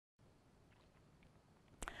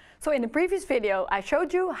So in the previous video, I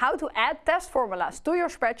showed you how to add test formulas to your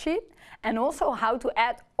spreadsheet and also how to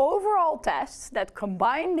add overall tests that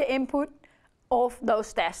combine the input of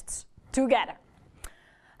those tests together.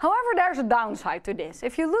 However, there's a downside to this.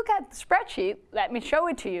 If you look at the spreadsheet, let me show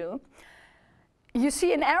it to you, you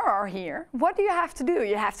see an error here. What do you have to do?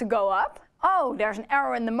 You have to go up. Oh, there's an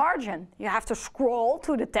error in the margin. You have to scroll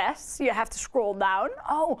to the tests. You have to scroll down.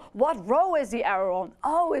 Oh, what row is the error on?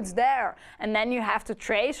 Oh, it's there. And then you have to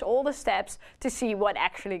trace all the steps to see what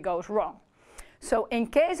actually goes wrong. So in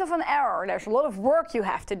case of an error, there's a lot of work you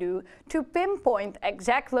have to do to pinpoint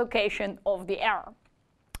exact location of the error.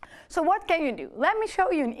 So what can you do? Let me show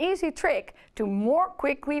you an easy trick to more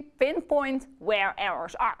quickly pinpoint where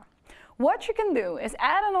errors are. What you can do is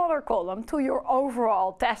add another column to your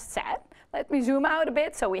overall test set. Let me zoom out a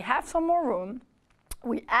bit so we have some more room.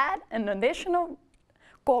 We add an additional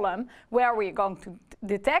column where we're going to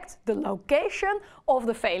detect the location of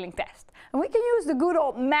the failing test. And we can use the good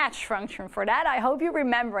old match function for that. I hope you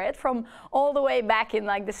remember it from all the way back in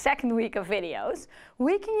like the second week of videos.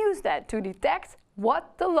 We can use that to detect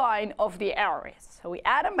what the line of the error is. So we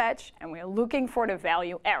add a match and we're looking for the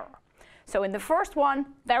value error. So in the first one,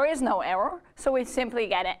 there is no error, so we simply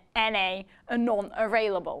get an NA, a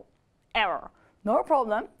non-available error. No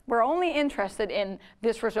problem, we're only interested in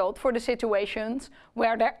this result for the situations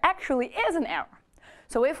where there actually is an error.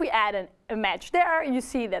 So if we add a match there, you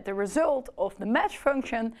see that the result of the match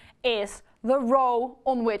function is the row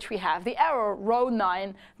on which we have the error, row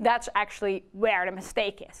 9, that's actually where the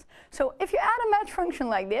mistake is. So if you add a match function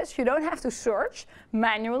like this, you don't have to search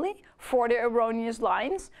manually for the erroneous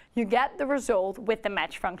lines. You get the result with the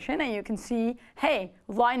match function and you can see, hey,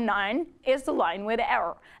 line 9 is the line with the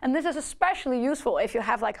error. And this is especially useful if you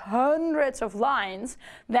have like hundreds of lines,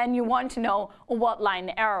 then you want to know on what line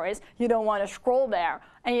the error is. You don't want to scroll there,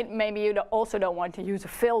 and maybe you also don't want to use a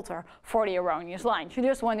filter for the erroneous lines. You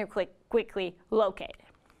just want to quickly locate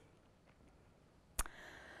it.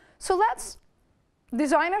 So let's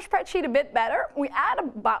design our spreadsheet a bit better. We add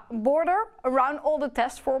a border around all the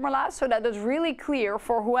test formulas so that it's really clear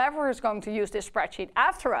for whoever is going to use this spreadsheet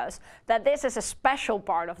after us that this is a special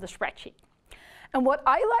part of the spreadsheet. And what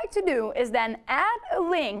I like to do is then add a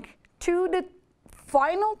link to the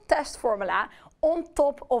final test formula on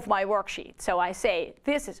top of my worksheet. So I say,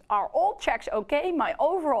 are all checks okay, my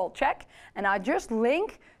overall check, and I just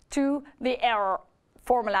link to the error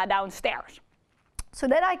formula downstairs. So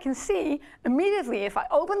that I can see immediately if I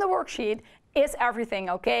open the worksheet, is everything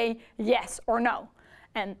okay, yes or no?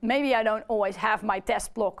 And maybe I don't always have my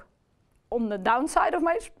test block on the downside of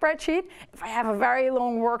my spreadsheet. If I have a very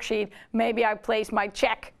long worksheet, maybe I place my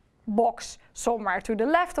check box somewhere to the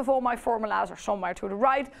left of all my formulas or somewhere to the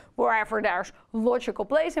right, wherever there's logical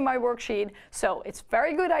place in my worksheet. So it's a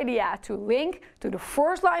very good idea to link to the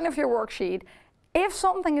first line of your worksheet. If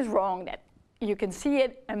something is wrong, that you can see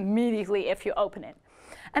it immediately if you open it.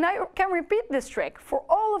 And I can repeat this trick for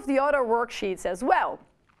all of the other worksheets as well.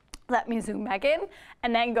 Let me zoom back in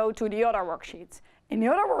and then go to the other worksheets. In the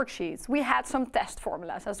other worksheets, we had some test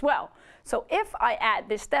formulas as well. So if I add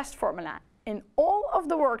this test formula in all of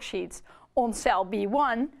the worksheets on cell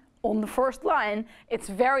B1, on the first line, it's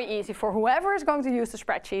very easy for whoever is going to use the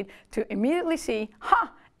spreadsheet to immediately see,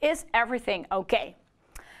 is everything okay?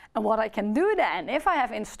 And what I can do then, if I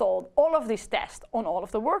have installed all of these tests on all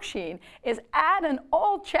of the worksheet, is add an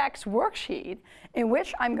all checks worksheet in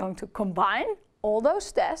which I'm going to combine all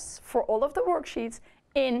those tests for all of the worksheets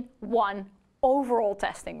in one overall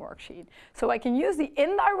testing worksheet. So I can use the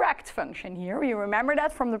indirect function here. You remember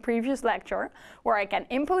that from the previous lecture, where I can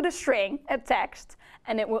input a string, a text,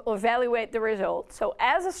 and it will evaluate the result. So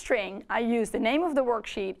as a string, I use the name of the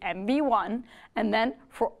worksheet and B1, and then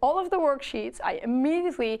for all of the worksheets, I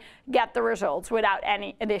immediately get the results without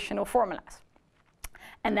any additional formulas.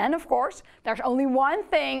 And then, of course, there's only one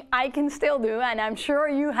thing I can still do, and I'm sure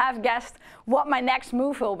you have guessed what my next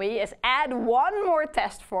move will be, is add one more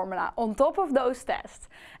test formula on top of those tests.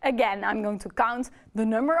 Again, I'm going to count the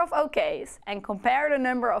number of OKs and compare the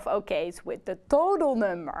number of OKs with the total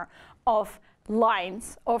number of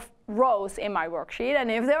lines, of rows in my worksheet.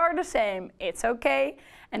 And if they are the same, it's okay.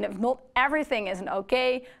 And if not everything is an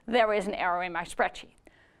okay, there is an error in my spreadsheet.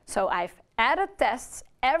 So I've added tests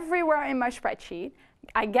everywhere in my spreadsheet.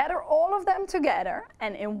 I gather all of them together,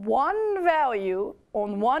 and in one value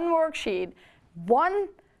on one worksheet,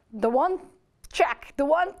 the one check, the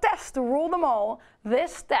one test to rule them all,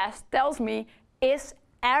 this test tells me, is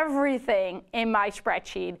everything in my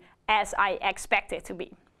spreadsheet as I expect it to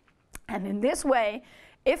be? And in this way,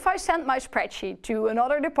 if I send my spreadsheet to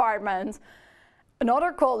another department,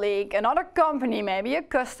 another colleague, another company, maybe a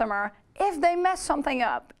customer, If they mess something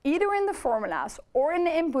up, either in the formulas or in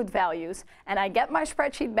the input values, and I get my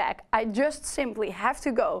spreadsheet back, I just simply have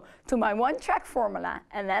to go to my one check formula,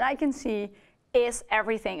 and then I can see, is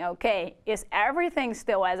everything okay? Is everything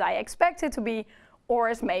still as I expect it to be, or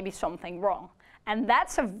is maybe something wrong? And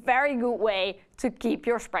that's a very good way to keep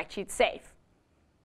your spreadsheet safe.